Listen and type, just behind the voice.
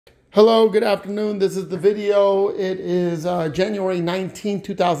Hello, good afternoon. This is the video. It is January 19,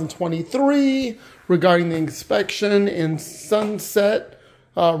 2023 regarding the inspection in Sunset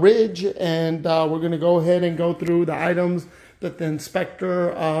Ridge. And we're going to go ahead and go through the items that the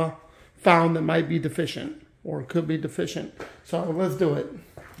inspector found that might be deficient or could be deficient. So let's do it.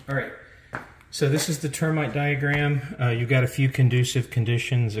 All right. So this is the termite diagram. You've got a few conducive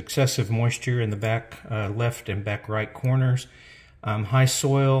conditions: excessive moisture in the back left and back right corners, high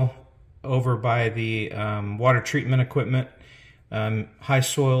soil over by the water treatment equipment, high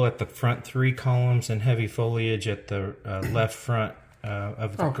soil at the front three columns, and heavy foliage at the left front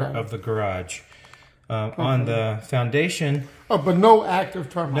of the garage. On the foundation... Oh, but no active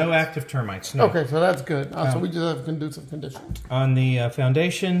termites. No active termites, no. Okay, so that's good. So we just have conducive conditions. On the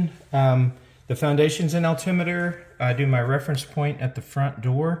foundation, the foundation's in altimeter. I do my reference point at the front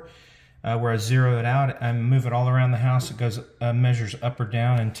door where I zero it out. I move it all around the house. It goes measures up or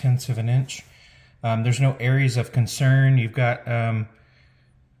down in tenths of an inch. There's no areas of concern. You've got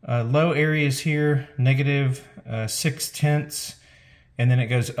low areas here, negative 6/10, and then it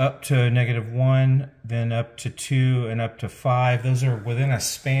goes up to -1, then up to 2, and up to 5. Those are within a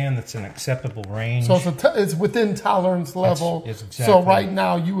span that's an acceptable range. So it's within tolerance level. It's exactly. So right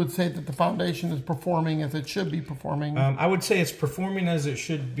now you would say that the foundation is performing as it should be performing. I would say it's performing as it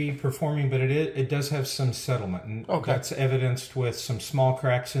should be performing, but it does have some settlement. And that's evidenced with some small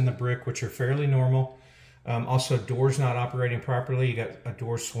cracks in the brick, which are fairly normal. Also, doors not operating properly. You got a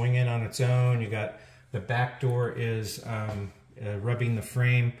door swinging on its own. You got the back door is rubbing the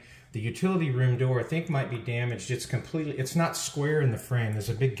frame. The utility room door, I think, might be damaged. It's not square in the frame. There's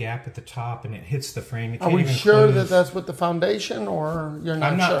a big gap at the top, and it hits the frame. Are we sure that that's with the foundation, or you're not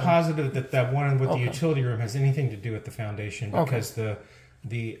sure? I'm not positive that one with the utility room has anything to do with the foundation, because the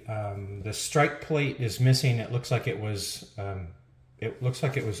strike plate is missing. It looks like it was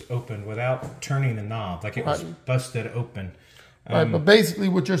opened without turning the knob, like it was busted open. Right, but basically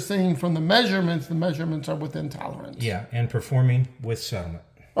what you're seeing from the measurements are within tolerance. Yeah, and performing with settlement.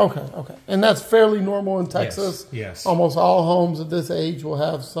 Okay. And that's fairly normal in Texas. Yes. Almost all homes at this age will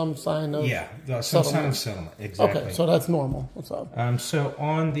have some sign of some sign of settlement. Exactly. Okay, so that's normal. What's up? So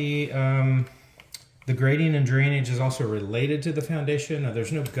on the grading and drainage is also related to the foundation. Now,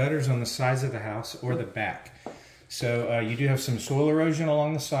 there's no gutters on the sides of the house or the back. So you do have some soil erosion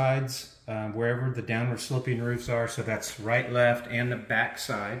along the sides, wherever the downward sloping roofs are. So that's right, left, and the back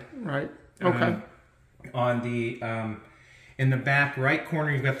side. Right. Okay. On the in the back right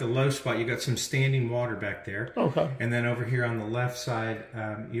corner, you've got the low spot. You've got some standing water back there. Okay. And then over here on the left side,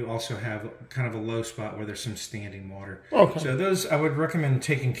 you also have kind of a low spot where there's some standing water. Okay. So those, I would recommend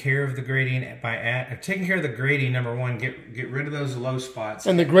taking care of the grading by taking care of the grading. Number one, get rid of those low spots.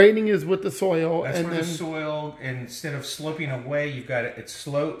 And the grading is with the soil. That's where the soil, and instead of sloping away, you've got it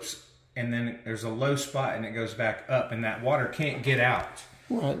slopes, and then there's a low spot, and it goes back up, and that water can't get out.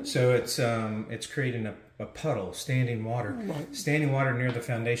 Right. So it's creating a puddle, standing water. Right. Standing water near the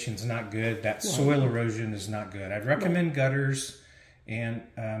foundation is not good. That soil erosion is not good. I'd recommend gutters and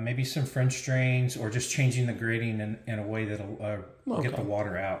maybe some French drains, or just changing the grading in a way that'll get the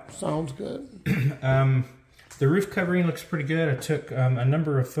water out. Sounds good. The roof covering looks pretty good. I took a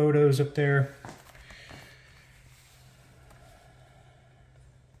number of photos up there.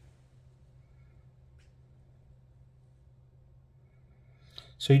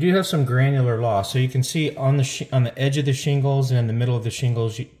 So you do have some granular loss. So you can see on the edge of the shingles and in the middle of the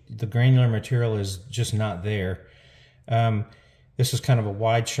shingles, the granular material is just not there. This is kind of a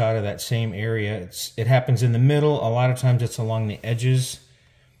wide shot of that same area. It happens in the middle. A lot of times it's along the edges.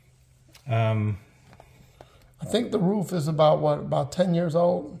 I think the roof is about 10 years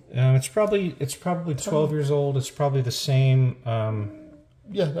old? It's probably 12 years old. It's probably the same.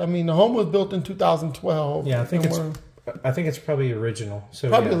 Yeah, I mean, the home was built in 2012. Yeah, I think it's probably original. So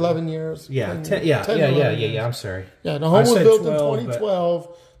probably 11 years. Yeah, 10, I'm sorry. Yeah, the home was built in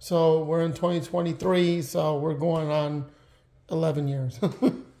 2012, so we're in 2023, so we're going on 11 years.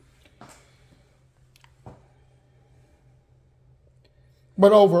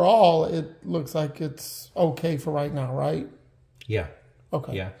 But overall, it looks like it's okay for right now, right? Yeah.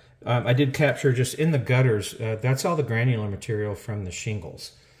 Okay. Yeah. I did capture just in the gutters. That's all the granular material from the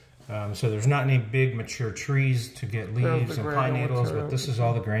shingles. So there's not any big mature trees to get leaves and pine needles, but this is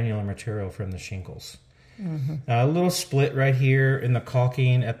all the granular material from the shingles. A little split right here in the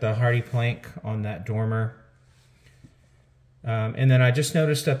caulking at the hardy plank on that dormer. And then I just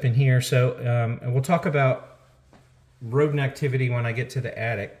noticed up in here, so and we'll talk about rodent activity when I get to the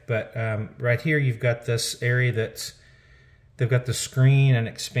attic, but right here you've got this area that's They've got the screen and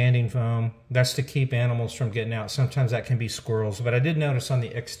expanding foam. That's to keep animals from getting out. Sometimes that can be squirrels. But I did notice on the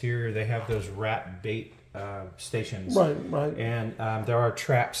exterior they have those rat bait stations. Right. And there are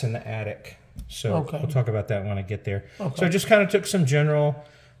traps in the attic. So Okay. we'll talk about that when I get there. Okay. So I just kind of took some general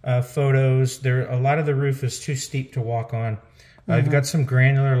photos. A lot of the roof is too steep to walk on. I've got some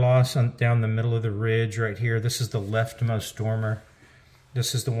granular loss down the middle of the ridge right here. This is the leftmost dormer.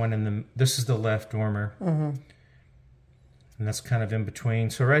 This is the one this is the left dormer. And that's kind of in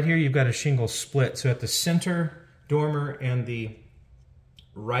between. So right here you've got a shingle split. So at the center dormer and the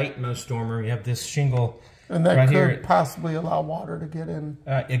rightmost dormer, you have this shingle. And that right could here. possibly allow water to get in.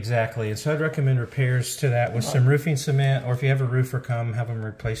 Exactly. And so I'd recommend repairs to that with some roofing cement, or if you have a roofer come, have them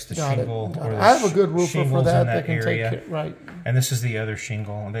replace the shingle. Or I have a good roofer for shingles that. in That can area. take it, right. And this is the other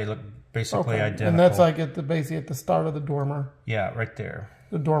shingle, and they look basically identical. And that's like basically at the start of the dormer. Yeah, right there.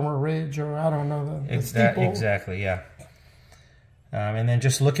 The dormer ridge, or I don't know, the steeple. Exactly, yeah. And then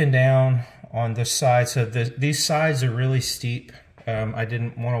just looking down on this side, so these sides are really steep. I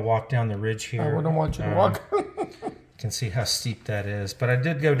didn't want to walk down the ridge here. I wouldn't want you to walk. You can see how steep that is. But I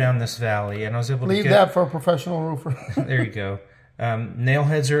did go down this valley, and I was able to Leave that for a professional roofer. There you go. Nail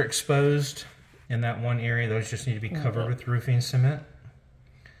heads are exposed in that one area. Those just need to be covered with roofing cement.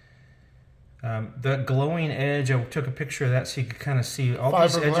 The glowing edge, I took a picture of that so you could kind of see all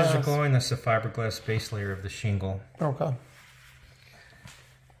these edges are glowing. That's the fiberglass base layer of the shingle. Okay.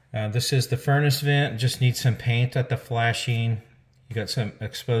 This is the furnace vent. Just needs some paint at the flashing. You got some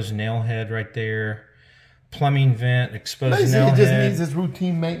exposed nail head right there. Plumbing vent, exposed Basically, nail it just head. needs its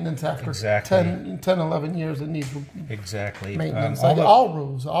routine maintenance after 10, 11 years. It needs maintenance. Like all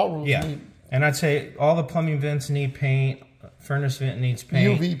roofs yeah. need. And I'd say all the plumbing vents need paint. Furnace vent needs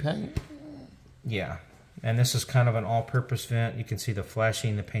paint. UV paint. Yeah. And this is kind of an all-purpose vent. You can see the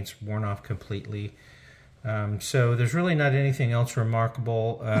flashing. The paint's worn off completely. So there's really not anything else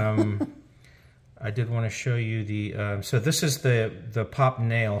remarkable. I did want to show you the, so this is the pop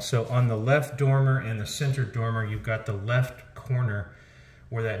nail. So on the left dormer and the center dormer, you've got the left corner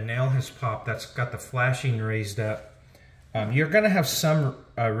where that nail has popped. That's got the flashing raised up. You're going to have some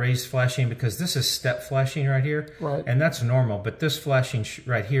raised flashing because this is step flashing right here. Right. And that's normal, but this flashing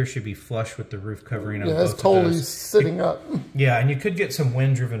right here should be flush with the roof covering. Yeah, it's totally sitting up. Yeah, and you could get some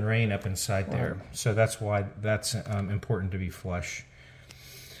wind-driven rain up inside there. So that's why that's important to be flush.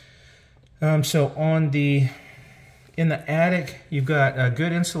 So in the attic, you've got a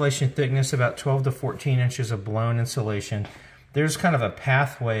good insulation thickness, about 12 to 14 inches of blown insulation. There's kind of a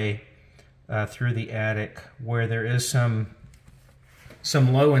pathway through the attic where there is some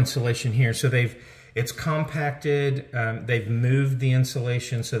low insulation here. So it's compacted. They've moved the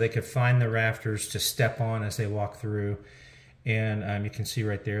insulation so they could find the rafters to step on as they walk through. And you can see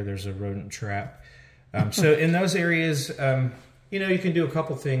right there, there's a rodent trap. So in those areas, you know, you can do a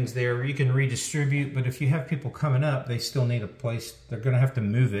couple things there. You can redistribute, but if you have people coming up, they still need a place. They're going to have to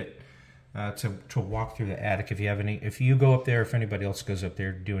move it to walk through the attic. If you go up there, if anybody else goes up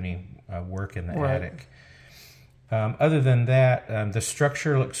there to do any work in the attic. Other than that, the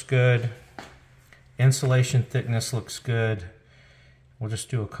structure looks good. Insulation thickness looks good. We'll just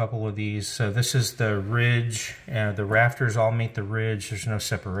do a couple of these. So this is the ridge. The rafters all meet the ridge. There's no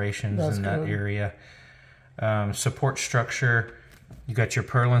separations in that area. Support structure. You got your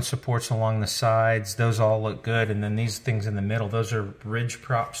purlin supports along the sides. Those all look good. And then these things in the middle, those are ridge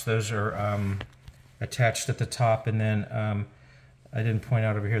props. Those are attached at the top. And then I didn't point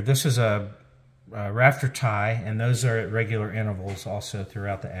out over here, this is a rafter tie, and those are at regular intervals also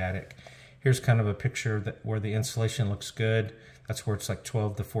throughout the attic. Here's kind of a picture where the insulation looks good. That's where it's like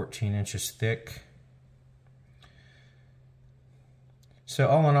 12 to 14 inches thick. So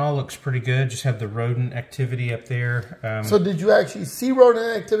all in all, looks pretty good. Just have the rodent activity up there. So did you actually see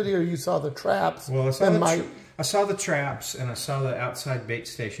rodent activity, or you saw the traps? Well, I saw the traps and I saw the outside bait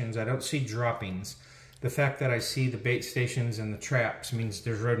stations. I don't see droppings. The fact that I see the bait stations and the traps means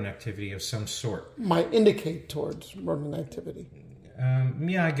there's rodent activity of some sort. Might indicate towards rodent activity.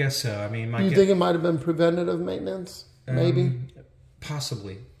 Yeah, I guess so. I mean, you think it might have been preventative maintenance? Maybe?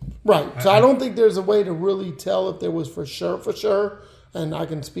 Possibly. Right. So I don't think there's a way to really tell if there was for sure. And I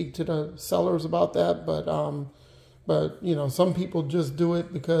can speak to the sellers about that, but you know, some people just do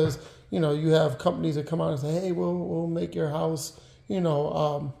it because, you know, you have companies that come out and say, hey, we'll make your house, you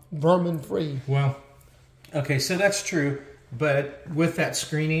know, vermin free. Well, okay, so that's true, but with that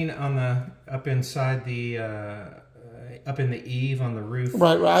screening on up inside the up in the eave on the roof,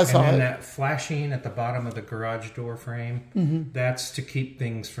 right, I saw and then it. that flashing at the bottom of the garage door frame, that's to keep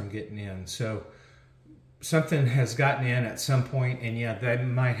things from getting in. So something has gotten in at some point, and yeah, they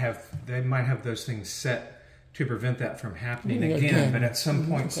might have those things set to prevent that from happening Yeah, again. But at some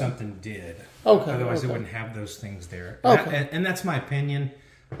point, something did. Okay. Otherwise, they okay. wouldn't have those things there. Okay. And that's my opinion.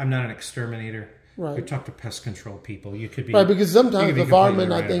 I'm not an exterminator. Right. We talk to pest control people. You could be Right, because sometimes the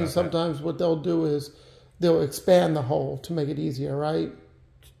varmint, right I think about sometimes what they'll do is they'll expand the hole to make it easier, right?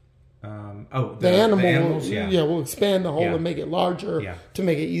 the animal animals, will, will expand the hole Yeah. and make it larger Yeah. to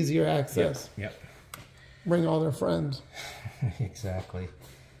make it easier access. Yep. Bring all their friends. Exactly.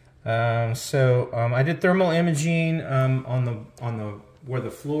 So I did thermal imaging on the where the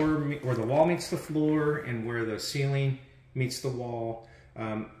where the wall meets the floor and where the ceiling meets the wall,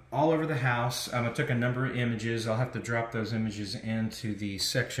 all over the house. I took a number of images. I'll have to drop those images into the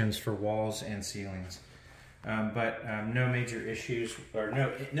sections for walls and ceilings. But no major issues or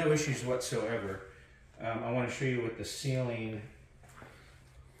no issues whatsoever. I want to show you what the ceiling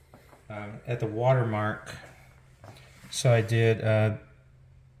at the watermark. So I did.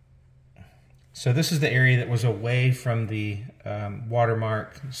 So this is the area that was away from the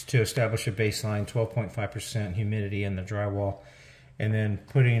watermark to establish a baseline, 12.5% humidity in the drywall, and then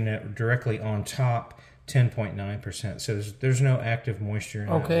putting it directly on top, 10.9%. So there's no active moisture in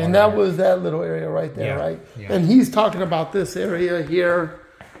that Okay, and that was that little area right there, Yeah, right? yeah. And he's talking about this area here,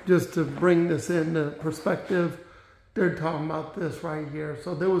 just to bring this into perspective. They're talking about this right here.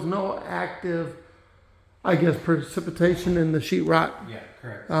 So there was no active, I guess, precipitation in the sheetrock. Yeah,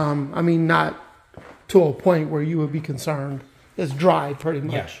 correct. I mean, not to a point where you would be concerned. It's dry, pretty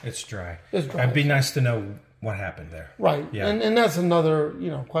much. Yeah, it's dry. It's dry. It'd be nice to know what happened there. Right. Yeah. And that's another,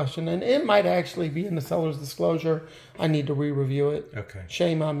 question. And it might actually be in the seller's disclosure. I need to re-review it. Okay.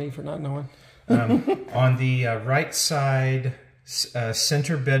 Shame on me for not knowing. On the right side,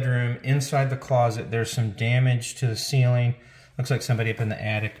 center bedroom, inside the closet, there's some damage to the ceiling. Looks like somebody up in the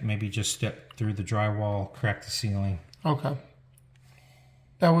attic maybe just stepped through the drywall, cracked the ceiling. Okay.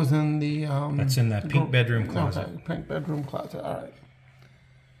 That was in the... That's in the pink bedroom closet. Okay, pink bedroom closet. All right.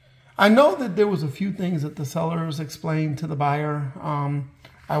 I know that there was a few things that the sellers explained to the buyer.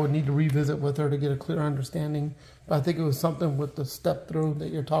 I would need to revisit with her to get a clear understanding. But I think it was something with the step through that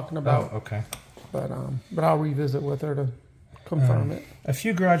you're talking about. Oh, okay. But I'll revisit with her to confirm it. A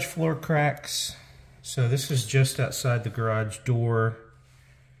few garage floor cracks. So this is just outside the garage door.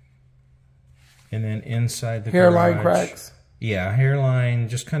 And then inside the Hairline garage. cracks. Yeah, hairline,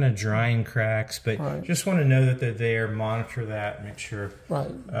 just kind of drying cracks. But Right. just want to know that they're there, monitor that, make sure. Right.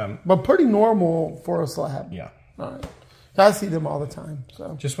 But pretty normal for a slab. Yeah. All right. I see them all the time.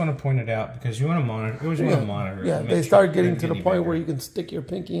 So. Just want to point it out because you want to monitor. You always want to monitor. Yeah, it. they Make start sure it getting doesn't to the get point any where bigger. you can stick your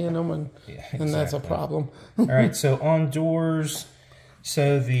pinky in them, and that's a exactly. problem. All right, so on doors,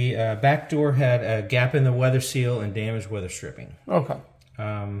 so the back door had a gap in the weather seal and damaged weather stripping. Okay.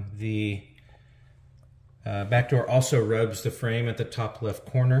 The back door also rubs the frame at the top left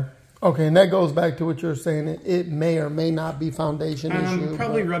corner. Okay, and that goes back to what you're saying. It may or may not be foundation issue.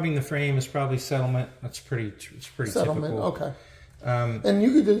 Probably but rubbing the frame is probably settlement. It's pretty settlement. typical. Okay. And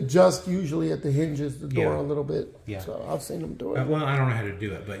you could adjust usually at the hinges, the door Yeah. a little bit. Yeah. So I've seen them do it. Well, I don't know how to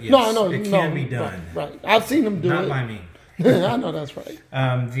do it, but yes, no, I know it can be done. Right. I've seen them do Not it. by me. I know that's right.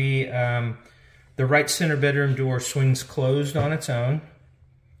 The right center bedroom door swings closed on its own.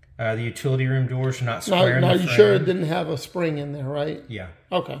 The utility room doors are not square in Now the you frame. sure it didn't have a spring in there, right? Yeah.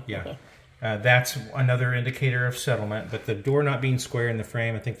 Okay. Yeah. Okay. That's another indicator of settlement, but the door not being square in the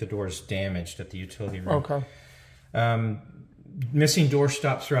frame, I think the door is damaged at the utility room. Okay. Missing door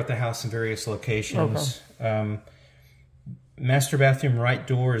stops throughout the house in various locations. Master bathroom right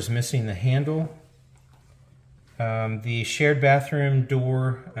door is missing the handle. The shared bathroom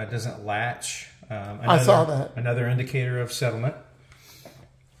door doesn't latch. I saw that. Another indicator of settlement.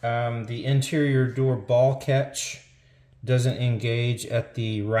 The interior door ball catch doesn't engage at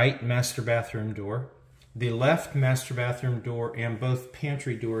the right master bathroom door. The left master bathroom door and both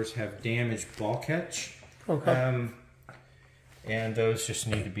pantry doors have damaged ball catch. Okay. And those just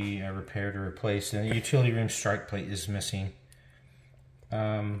need to be repaired or replaced. And the utility room strike plate is missing.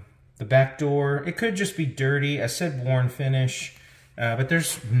 The back door, it could just be dirty. I said worn finish, but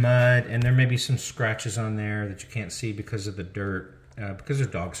there's mud and there may be some scratches on there that you can't see because of the dirt, because there's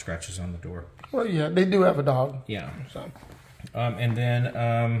dog scratches on the door. Well, yeah, they do have a dog. Yeah. So. And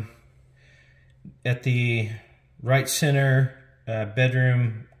then at the right center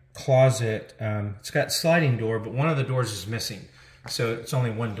bedroom closet, it's got sliding door, but one of the doors is missing. So it's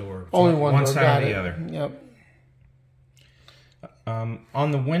only one door. It's Only one door. side Got or the it. other. Yep.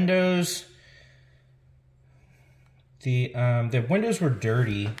 On the windows, the windows were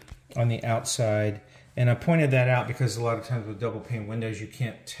dirty on the outside. And I pointed that out because a lot of times with double pane windows, you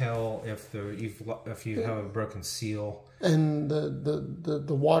can't tell if you have a broken seal. And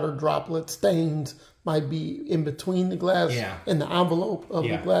the water droplet stains might be in between the glass and the envelope of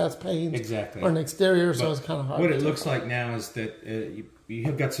the glass panes. Exactly. Or an exterior, so But it's kind of hard. What it looks like now is that you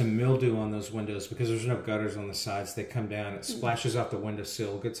have got some mildew on those windows because there's no gutters on the sides. They come down, it splashes off the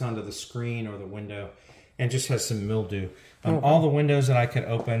windowsill, gets onto the screen or the window, and just has some mildew. All the windows that I could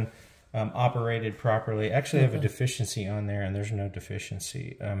open operated properly. Actually, I have a deficiency on there, and there's no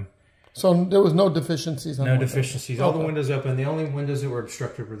deficiency. So there was no deficiencies on No deficiencies. All the windows open. The only windows that were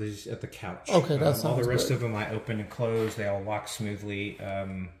obstructed were these at the couch. Okay, that sounds all the rest good. of them I opened and closed. They all lock smoothly.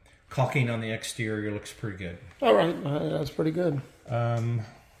 Caulking on the exterior looks pretty good. All right, that's pretty good.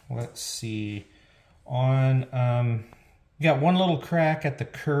 Let's see. You got one little crack at the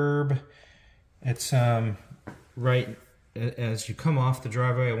curb. It's right as you come off the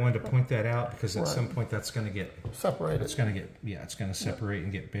driveway. I wanted to point that out because at some point that's going to get separated. It's going to separate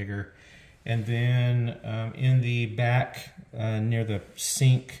and get bigger. And then in the back near the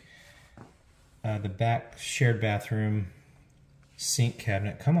sink, the back shared bathroom sink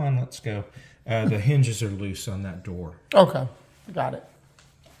cabinet. Come on, let's go. The hinges are loose on that door. Okay, got it.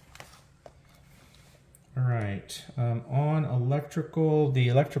 All right. On electrical, the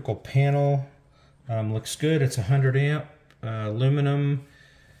electrical panel looks good. It's 100 amp aluminum.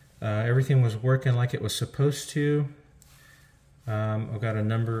 Everything was working like it was supposed to. I've got a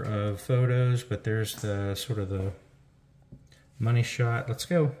number of photos, but there's the sort of the money shot. Let's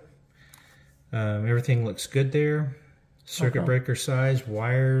go. Everything looks good there. Circuit breaker size,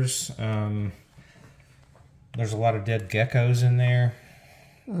 wires. There's a lot of dead geckos in there.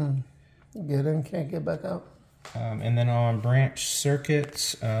 Get in, can't get back out. And then on branch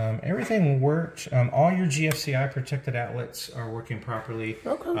circuits, everything worked. All your GFCI protected outlets are working properly.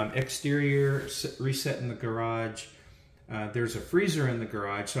 Okay. Exterior reset in the garage. There's a freezer in the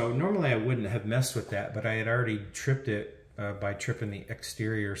garage, so normally I wouldn't have messed with that, but I had already tripped it by tripping the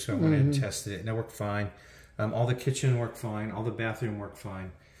exterior, so I went and tested it, and it worked fine. All the kitchen worked fine. All the bathroom worked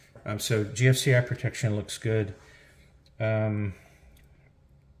fine. So GFCI protection looks good.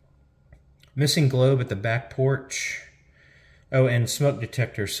 Missing globe at the back porch. Oh, and smoke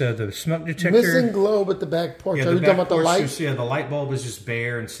detector. So the smoke detector... Missing globe at the back porch. Yeah, Are you talking about the light? Yeah, the light bulb is just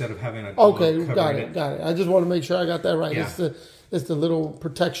bare instead of having a globe got it. I just want to make sure I got that right. Yeah. It's the little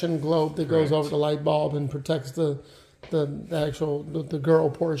protection globe that goes over the light bulb and protects the actual the girl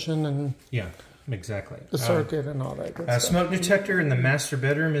portion and yeah, exactly. the circuit and all that good stuff. Smoke detector in the master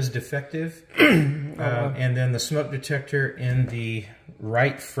bedroom is defective. And then the smoke detector in the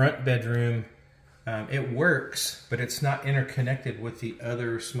right front bedroom, it works, but it's not interconnected with the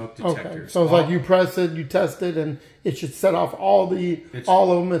other smoke detectors. Okay. So it's like you press it, you test it, and it should set off all of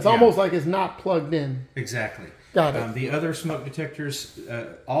them. It's almost like it's not plugged in. Exactly. Got it. The other smoke detectors,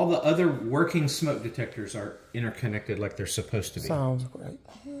 all the other working smoke detectors are interconnected like they're supposed to be. Sounds great.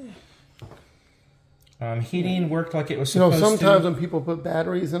 Heating worked like it was supposed to. Sometimes when people put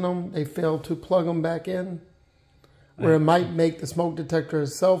batteries in them, they fail to plug them back in. Where it might make the smoke detector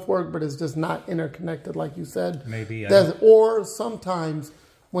itself work, but it's just not interconnected like you said. Maybe. Or sometimes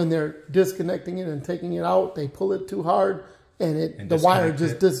when they're disconnecting it and taking it out, they pull it too hard and the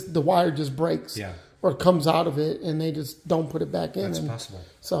wire just breaks. Yeah. Or comes out of it and they just don't put it back in. That's possible.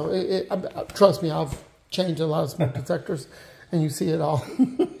 So trust me, I've changed a lot of smoke detectors and you see it all.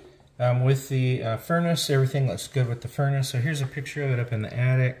 With the furnace, everything looks good with the furnace. So here's a picture of it up in the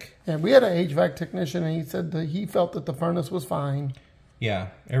attic. And we had an HVAC technician, and he said that he felt that the furnace was fine. Yeah,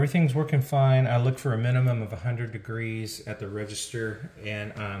 everything's working fine. I looked for a minimum of 100 degrees at the register,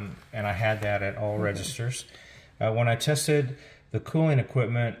 and I had that at all registers. When I tested the cooling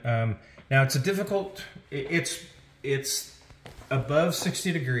equipment, now it's it's above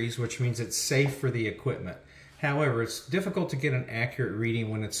 60 degrees, which means it's safe for the equipment. However, it's difficult to get an accurate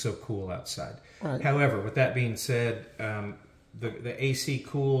reading when it's so cool outside. Right. However, with that being said, the AC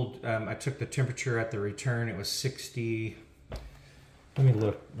cooled. I took the temperature at the return. It was 60. Let me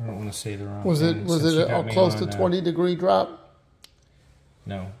look. I don't want to say the wrong thing. Was it a close to 20-degree drop?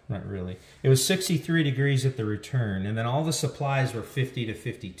 No, not really. It was 63 degrees at the return, and then all the supplies were 50 to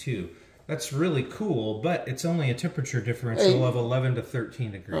 52. That's really cool, but it's only a temperature differential of 11 to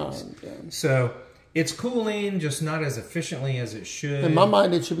 13 degrees. So it's cooling, just not as efficiently as it should. In my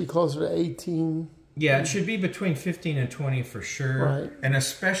mind, it should be closer to 18. Yeah, it should be between 15 and 20 for sure. Right. And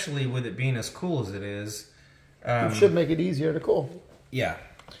especially with it being as cool as it is. It should make it easier to cool. Yeah.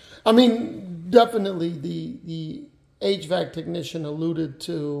 I mean, definitely the HVAC technician alluded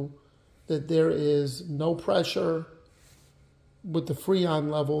to that there is no pressure with the Freon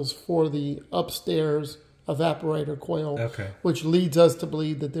levels for the upstairs evaporator coil, Okay. which leads us to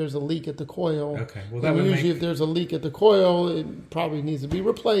believe that there's a leak at the coil. Okay. Well, that And would usually, make... if there's a leak at the coil, it probably needs to be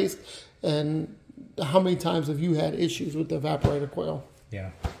replaced. And how many times have you had issues with the evaporator coil?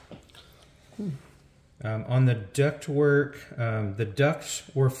 Yeah. On the duct work, the ducts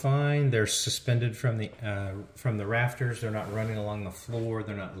were fine. They're suspended from the rafters. They're not running along the floor.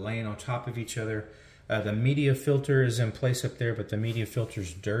 They're not laying on top of each other. The media filter is in place up there, but the media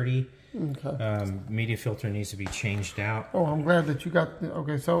filter's dirty. Okay. Media filter needs to be changed out. Oh, I'm glad that you got.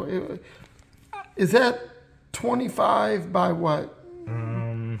 Okay, so is that 25 by what?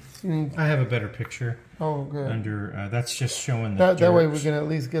 I have a better picture. Oh, good. Under that's just showing the That way we can at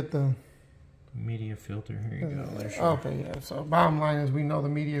least get the media filter. Here you go. There's your- Okay, yeah. So bottom line is we know the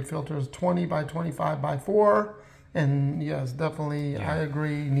media filter is 20 by 25 by 4, and yes, definitely I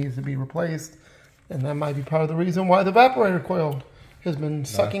agree needs to be replaced, and that might be part of the reason why the evaporator coil has been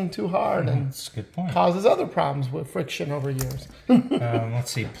sucking too hard and That's a good point. causes other problems with friction over years.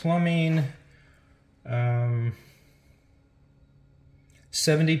 Let's see, plumbing.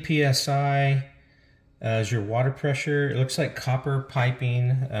 70 psi is your water pressure. It looks like copper piping.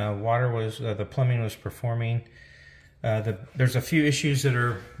 The plumbing was performing. There's a few issues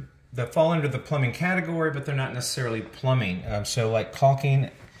that fall under the plumbing category, but they're not necessarily plumbing. So like caulking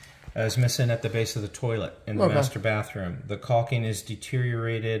is missing at the base of the toilet in the master bathroom. The caulking is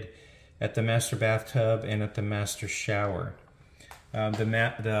deteriorated at the master bathtub and at the master shower.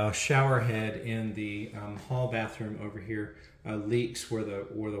 The shower head in the hall bathroom over here leaks where the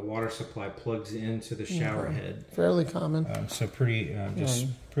water supply plugs into the shower head. Fairly common. So pretty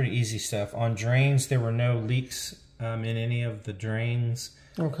easy stuff. On drains, there were no leaks in any of the drains.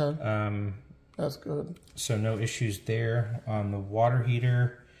 Okay. That's good. So no issues there. The water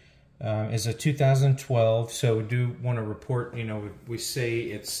heater is a 2012. So we do want to report, we say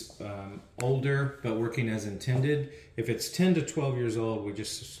it's older, but working as intended. If it's 10 to 12 years old, we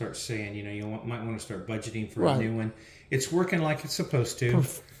just start saying, might want to start budgeting for a new one. It's working like it's supposed to.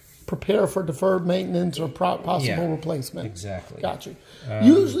 Prepare for deferred maintenance or possible replacement. Exactly. Gotcha.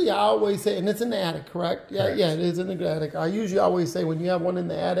 Usually I always say, and it's in the attic, correct? Yeah, Correct. yeah, it is in the attic. I usually always say when you have one in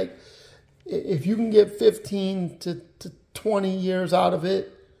the attic, if you can get 15 to 20 years out of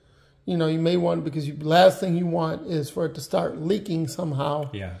it, you may want, because last thing you want is for it to start leaking somehow.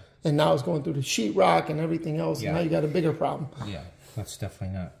 Yeah. And now it's going through the sheetrock and everything else, Yeah. and now you got a bigger problem. Yeah, that's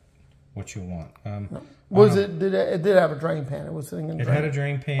definitely not what you want. It did have a drain pan? It was sitting in the It drain. had a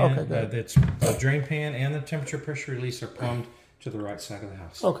drain pan. Okay, good. The drain pan and the temperature pressure release are plumbed to the right side of the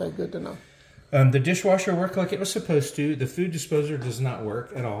house. Okay, good to know. The dishwasher worked like it was supposed to. The food disposer does not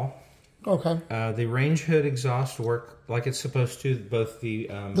work at all. Okay. The range hood exhaust work like it's supposed to. Both the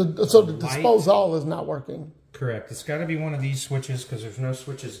So the light- disposal is not working. Correct. It's got to be one of these switches because there's no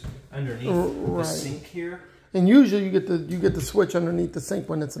switches underneath the sink here. And usually you get the switch underneath the sink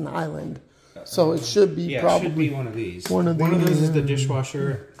when it's an island. So it should be probably it should be one of these. one of those these, is the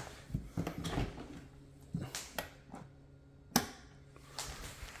dishwasher.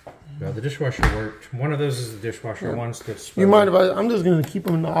 Well, the dishwasher worked. One of those is the dishwasher. One's the disposal. You mind if I'm just going to keep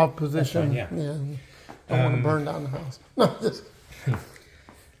them in the off position. That's fine, yeah. Don't want to burn down the house. No, just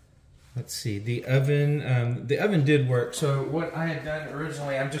Let's see, the oven. The oven did work. So what I had done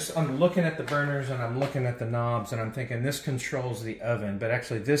originally, I'm looking at the burners and I'm looking at the knobs and I'm thinking this controls the oven, but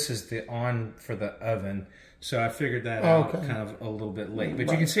actually this is the on for the oven. So I figured that out kind of a little bit late. But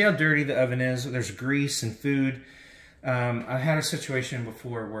you can see how dirty the oven is. There's grease and food. I had a situation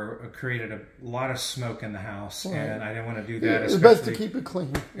before where it created a lot of smoke in the house, and I didn't want to do that. it's best to keep it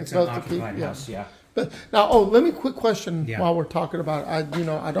clean. It's an occupied house, yeah. But now, let me quick question while we're talking about it.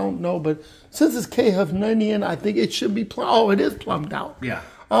 I don't know, but since it's KF90, I think it should be plumbed. Oh, it is plumbed out. Yeah.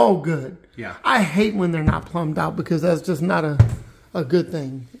 Oh, good. Yeah. I hate when they're not plumbed out because that's just not a good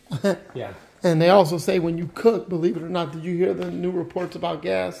thing. Yeah. And they also say when you cook, believe it or not, did you hear the new reports about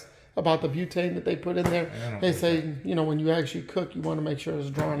gas, about the butane that they put in there? They say, when you actually cook, you want to make sure it's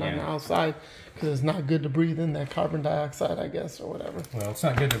drawn on the outside because it's not good to breathe in that carbon dioxide, I guess, or whatever. Well, it's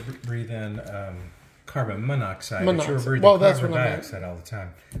not good to breathe in carbon monoxide. But you're breathing carbon dioxide all the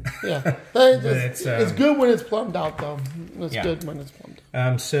time. Yeah. It's good when it's plumbed out, though. It's good when it's plumbed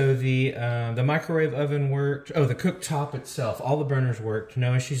out. So the microwave oven worked. Oh, the cooktop itself, all the burners worked.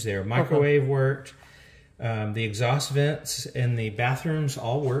 No issues there. Microwave worked. The exhaust vents in the bathrooms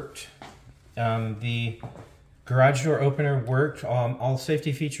all worked. The garage door opener worked. All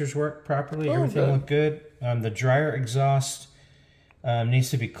safety features worked properly. Everything looked good. The dryer exhaust needs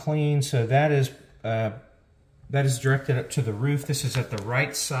to be cleaned. So that is That is directed up to the roof. This is at the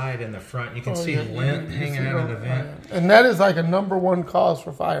right side in the front. You can see lint hanging out of the vent. And that is like a #1 cause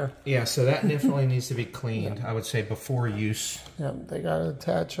for fire. Yeah, so that definitely needs to be cleaned, I would say, before use. Yeah, they got to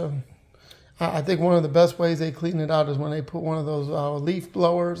attach them. I think one of the best ways they clean it out is when they put one of those leaf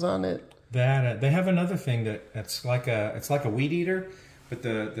blowers on it. That they have another thing that's like a weed eater, but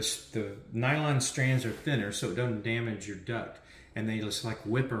the nylon strands are thinner, so it doesn't damage your duct, and they just like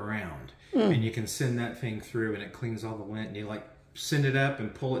whip around. And you can send that thing through, and it cleans all the lint. And you like send it up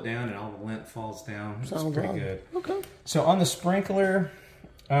and pull it down, and all the lint falls down. It's pretty good. Okay. So on the sprinkler,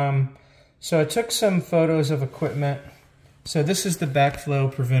 so I took some photos of equipment. So this is the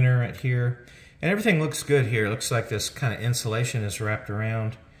backflow preventer right here, and everything looks good here. It looks like this kind of insulation is wrapped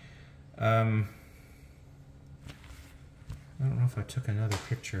around. I don't know if I took another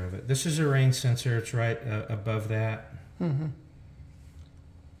picture of it. This is a rain sensor. It's right above that.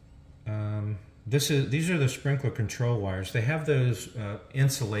 These are the sprinkler control wires. They have those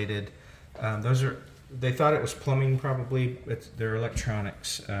insulated. They thought it was plumbing probably. They're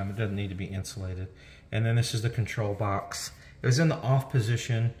electronics. It doesn't need to be insulated. And then this is the control box. It was in the off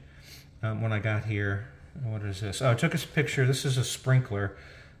position when I got here. What is this? Oh, I took a picture. This is a sprinkler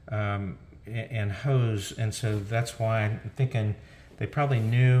and hose, and so that's why I'm thinking they probably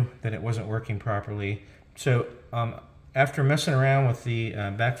knew that it wasn't working properly. So after messing around with the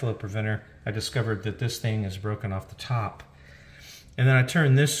backflow preventer, I discovered that this thing is broken off the top. And then I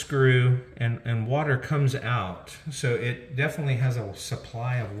turn this screw, and water comes out. So it definitely has a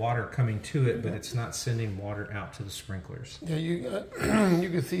supply of water coming to it, but it's not sending water out to the sprinklers. Yeah, you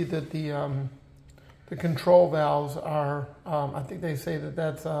can see that the control valves are. I think they say that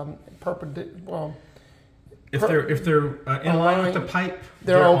that's perpendicular. Well, if they're in line with the pipe,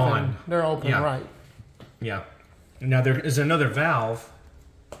 they're open. On. They're open, yeah. Right? Yeah. Now there is another valve.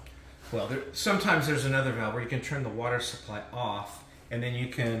 Well, sometimes there's another valve where you can turn the water supply off, and then you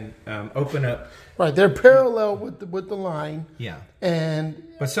can open up. Right, they're parallel with the line. Yeah.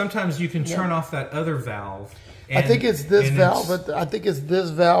 But sometimes you can turn off that other valve. I think it's this valve. I think it's this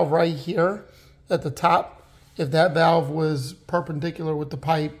valve right here at the top. If that valve was perpendicular with the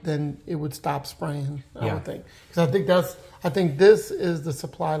pipe, then it would stop spraying. I would think, because I think this is the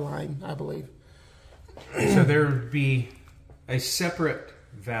supply line. I believe. So there would be a separate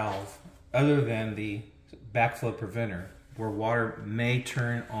valve other than the backflow preventer where water may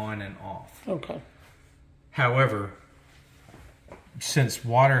turn on and off. Okay. However, since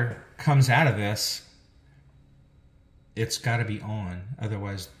water comes out of this, it's got to be on.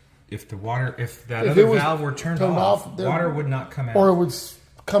 Otherwise, if that other valve were turned off, water would not come out. Or it would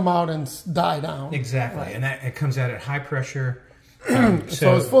come out and die down. Exactly. Right. And it comes out at high pressure.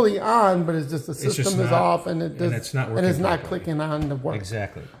 So it's fully on, but it's just the system is off, and it's not working, and it's not clicking on to work.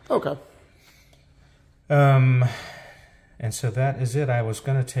 Exactly. Okay. And so that is it. I was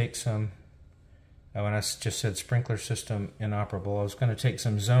going to take some. When I just said sprinkler system inoperable, I was going to take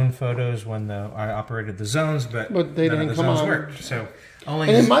some zone photos when I operated the zones, but they didn't come on. Worked. So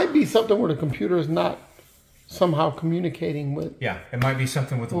and it might be something where the computer is not somehow communicating with. Yeah, it might be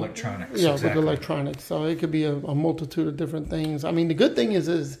something with electronics. Yeah, with electronics. So it could be a multitude of different things. I mean, the good thing is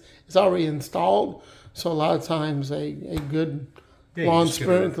it's already installed. So a lot of times a good lawn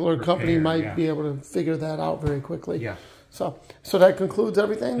sprinkler company might be able to figure that out very quickly. Yeah. So that concludes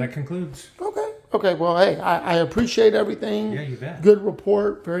everything? That concludes. Okay. Well, hey, I appreciate everything. Yeah, you bet. Good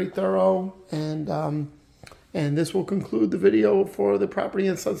report, very thorough, and this will conclude the video for the property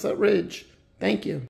in Sunset Ridge. Thank you.